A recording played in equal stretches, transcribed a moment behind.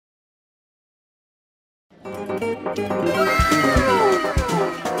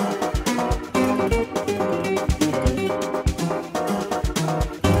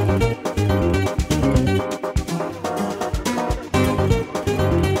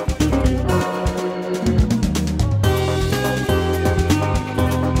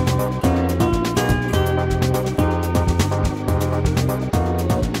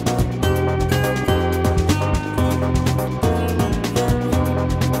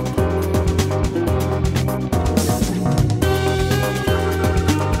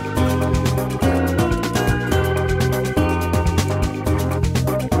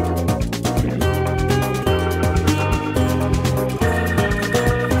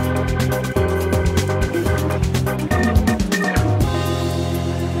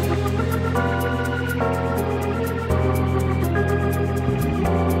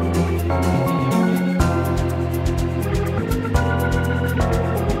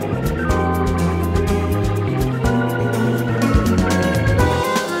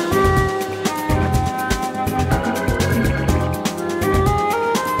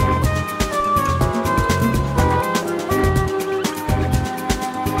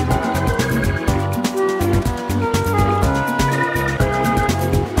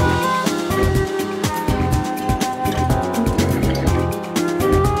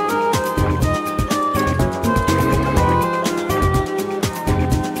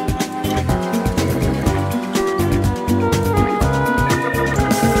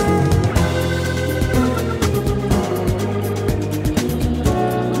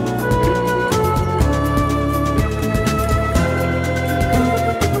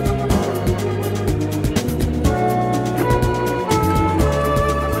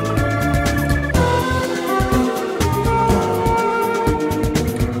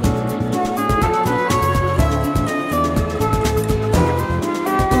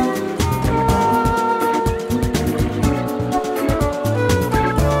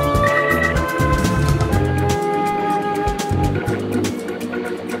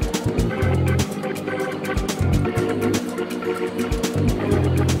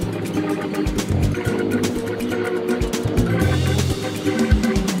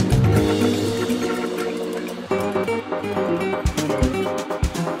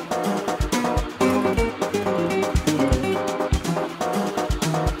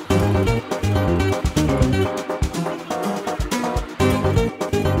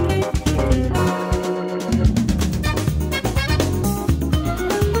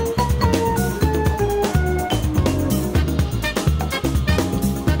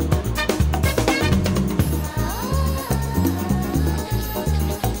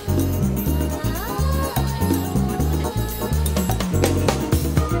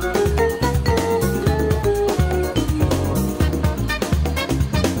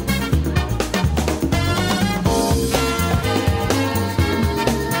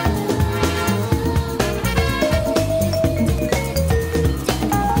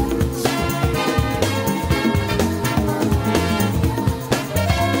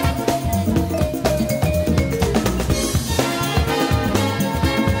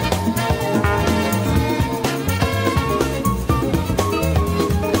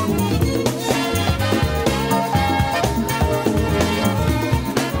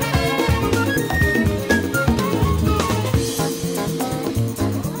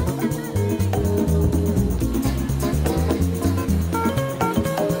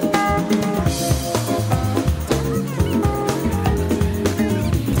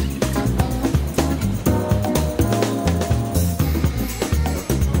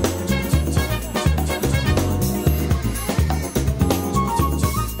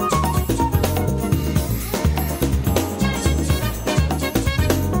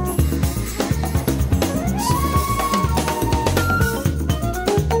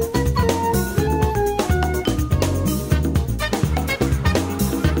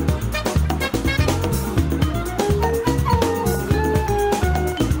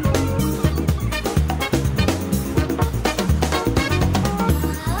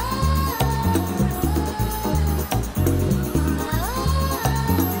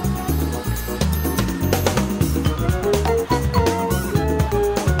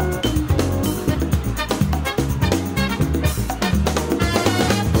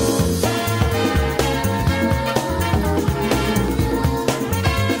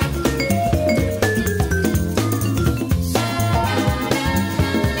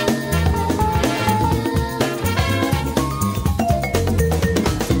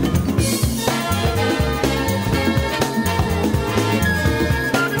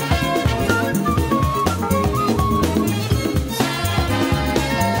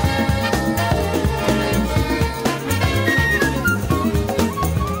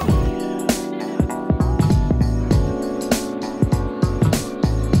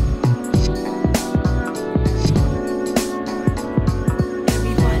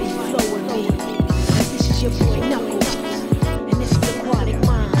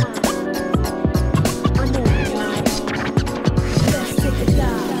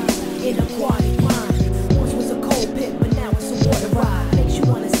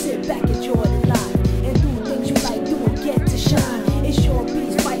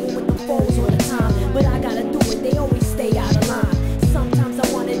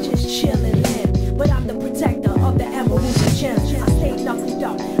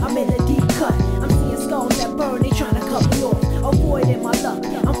I'm in a deep cut. I'm seeing skulls that burn, they trying to cut me off. Avoiding my luck,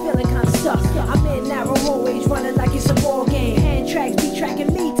 I'm feeling kinda stuck. I'm in narrow hallways, running like it's a ball game. Hand tracks be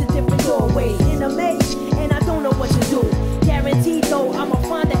tracking me to different doorways. In a maze, and I don't know what to do. Guaranteed though, I'ma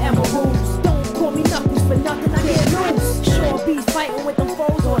find the emeralds. Don't call me knuckles for nothing, I can't lose. Sure bees fighting with them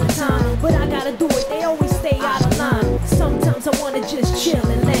foes all the time, but I gotta do it, they always stay out of line. Sometimes I wanna just chill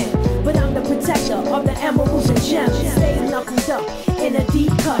and land, but I'm the protector of the emeralds and gems. Stay knuckled up in a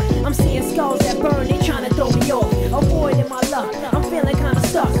deep cut. I'm seeing skulls that burn, they tryna throw me off. Avoiding my luck, I'm feeling kinda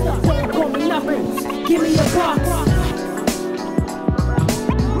stuck. Don't call me knuckles, give me a box.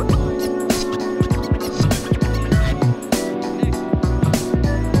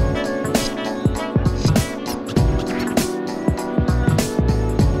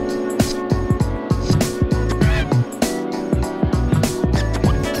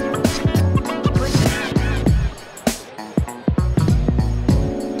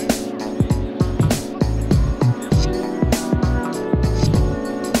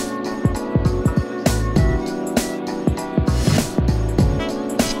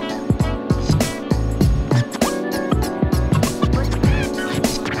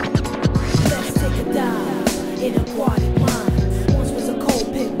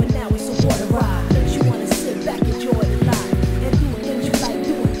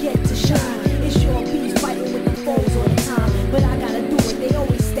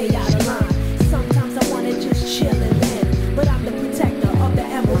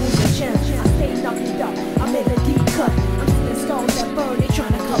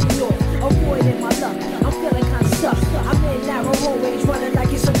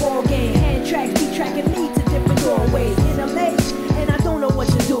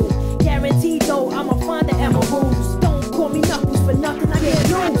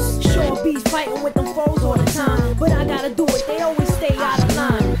 Fighting with them foes all the time, but I gotta do it, they always stay out of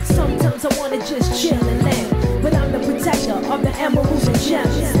line. Sometimes I wanna just chill and land, but I'm the protector of the emeralds and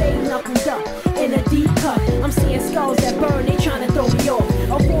gems. Stay knuckled up in a deep cut. I'm seeing skulls that burn, they tryna throw me off.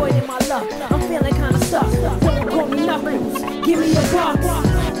 Avoiding my luck, I'm feeling kinda stuck. Don't call me knuckles, give me a box.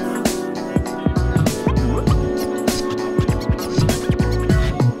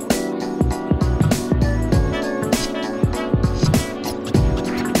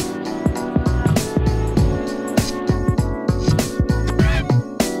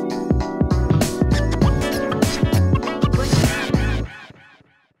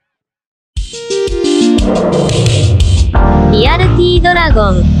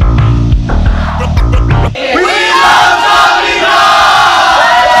 RealTDragon.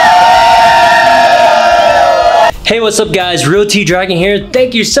 Hey, what's up guys, RealTDragon here.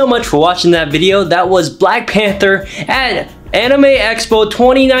 Thank you so much for watching that video. That was Black Panther at Anime Expo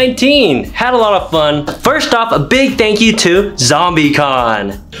 2019. Had a lot of fun. First off, a big thank you to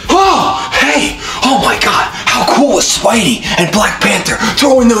ZombieCon. Oh, hey, oh my god, how cool was Spidey and Black Panther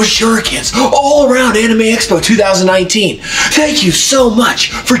throwing those shurikens all around Anime Expo 2019. Thank you so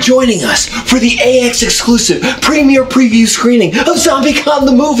much for joining us for the AX exclusive premiere preview screening of ZombieCon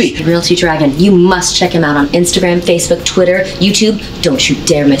the movie. RealTDragon, you must check him out on Instagram, Facebook, Twitter, YouTube. Don't you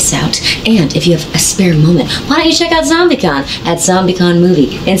dare miss out. And if you have a spare moment, why don't you check out ZombieCon at ZombieCon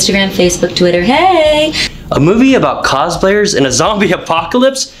Movie. Instagram, Facebook, Twitter, hey! A movie about cosplayers in a zombie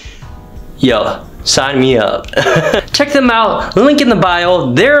apocalypse? Yo, sign me up. Check them out, link in the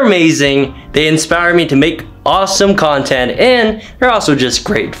bio. They're amazing. They inspire me to make awesome content, and they're also just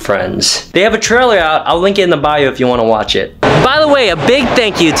great friends. They have a trailer out. I'll link it in the bio if you want to watch it. By the way, a big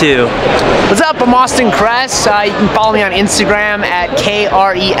thank you to... What's up, I'm Austin Kress. You can follow me on Instagram at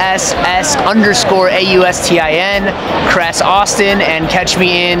KRESS_AUSTIN, Kress Austin, and catch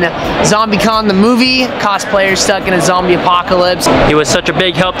me in ZombieCon the movie, cosplayers stuck in a zombie apocalypse. He was such a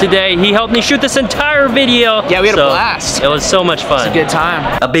big help today. He helped me shoot this entire video. Yeah, we had a blast. It was so much fun. It was a good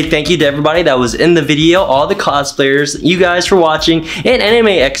time. A big thank you to everybody that was in the video, all the cosplayers, you guys for watching, and Anime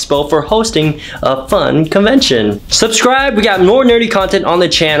Expo for hosting a fun convention. Subscribe, we got more nerdy content on the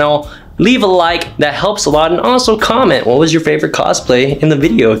channel. Leave a like, that helps a lot, and also comment what was your favorite cosplay in the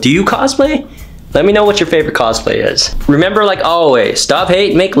video. Do you cosplay? Let me know what your favorite cosplay is. Remember, like always, stop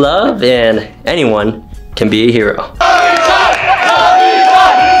hate, make love, and anyone can be a hero.